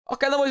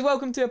Okay, then boys,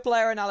 welcome to a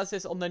player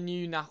analysis on the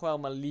new Nahuel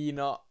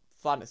Molina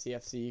Fantasy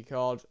FC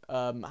card.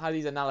 How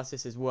these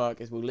analyses work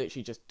is we'll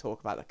literally just talk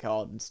about the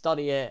card and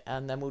study it,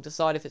 and then we'll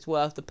decide if it's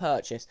worth the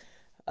purchase.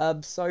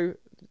 So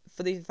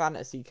for these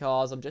fantasy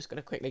cards, I'm just going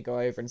to quickly go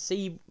over and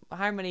see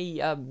how many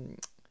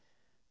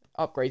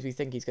upgrades we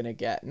think he's going to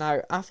get.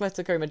 Now,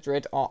 Atletico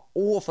Madrid are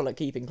awful at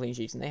keeping clean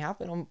sheets, and they have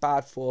been on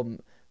bad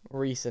form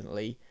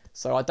recently.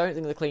 So I don't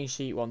think the clean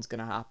sheet one's going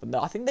to happen.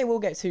 But I think they will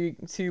get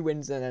two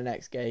wins in their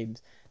next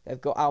games. They've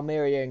got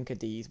Almeria and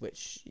Cadiz,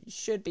 which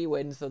should be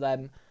wins for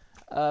them.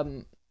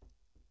 So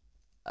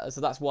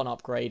that's one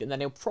upgrade. And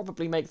then he'll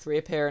probably make 3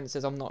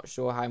 appearances. I'm not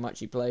sure how much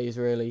he plays,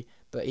 really.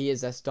 But he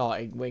is their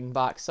starting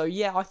wing-back. So,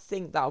 yeah, I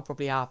think that'll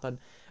probably happen.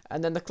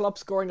 And then the club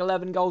scoring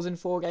 11 goals in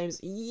 4 games.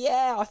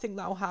 Yeah, I think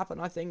that'll happen.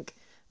 I think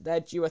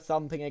they're due a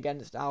thumping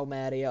against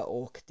Almeria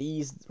or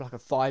Cadiz, like a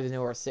 5-0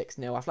 or a 6-0.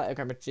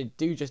 Atletico Madrid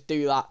do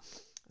that.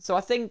 So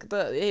I think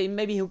that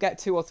maybe he'll get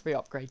 2 or 3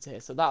 upgrades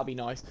here, so that'll be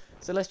nice.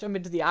 So let's jump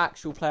into the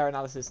actual player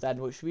analysis then,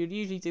 which we would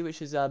usually do,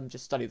 which is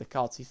just study the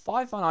cards. He's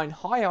 5/9,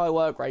 high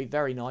work rate,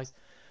 very nice.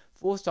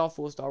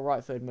 4-star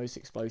right third, most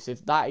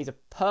explosive. That is a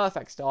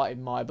perfect start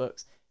in my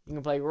books. You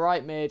can play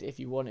right mid if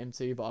you want him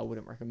to, but I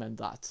wouldn't recommend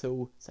that at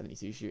all.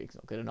 72 shooting's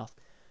not good enough.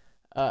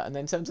 And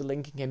then in terms of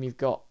linking him, you've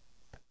got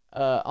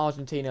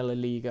Argentina, La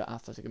Liga,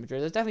 Atletico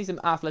Madrid. There's definitely some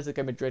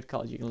Atletico Madrid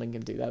cards you can link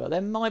him to there, but there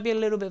might be a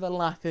little bit of a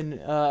lack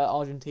in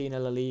Argentina,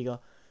 La Liga.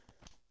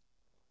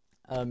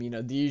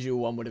 The usual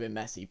one would have been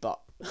Messi,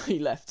 but he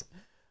left.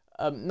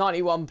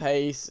 91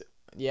 pace,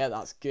 yeah,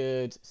 that's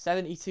good.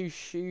 72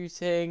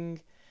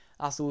 shooting,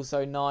 that's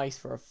also nice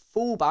for a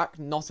fullback,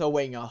 not a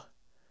winger.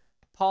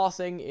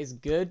 Passing is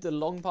good. The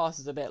long pass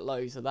is a bit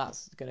low, so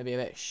that's going to be a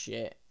bit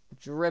shit.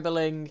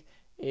 Dribbling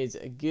is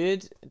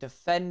good.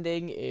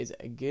 Defending is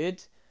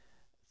good.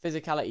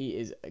 Physicality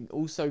is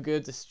also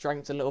good. The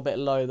strength's a little bit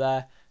low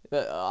there.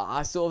 But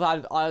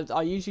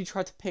I usually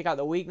try to pick out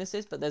the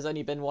weaknesses, but there's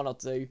only been 1 or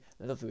 2. I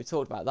don't know if we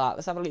talked about that.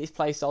 Let's have a look at his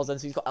play styles then.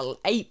 So he's got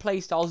 8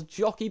 play styles: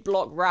 jockey,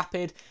 block,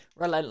 rapid,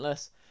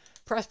 relentless,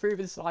 press,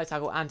 proven, slide,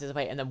 tackle,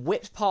 anticipate, and then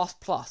whips, pass,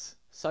 plus.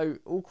 So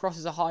all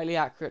crosses are highly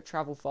accurate,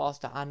 travel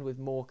faster, and with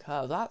more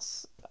curve.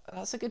 That's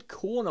a good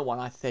corner one,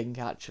 I think,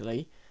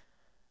 actually.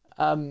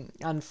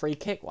 And free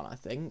kick one, I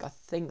think. I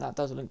think that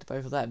does a link to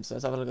both of them. So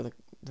let's have a look at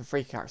the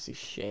free kick. Actually,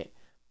 shit.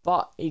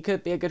 But he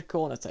could be a good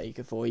corner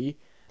taker for you.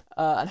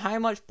 And how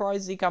much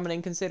price is he coming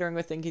in, considering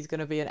we think he's going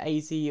to be an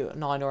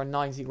 89 or a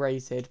 90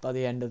 rated by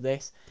the end of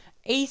this?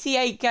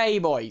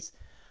 88k, boys.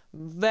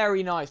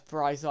 Very nice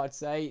price, I'd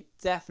say.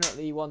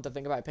 Definitely one to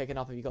think about picking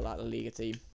up if you've got that La Liga team.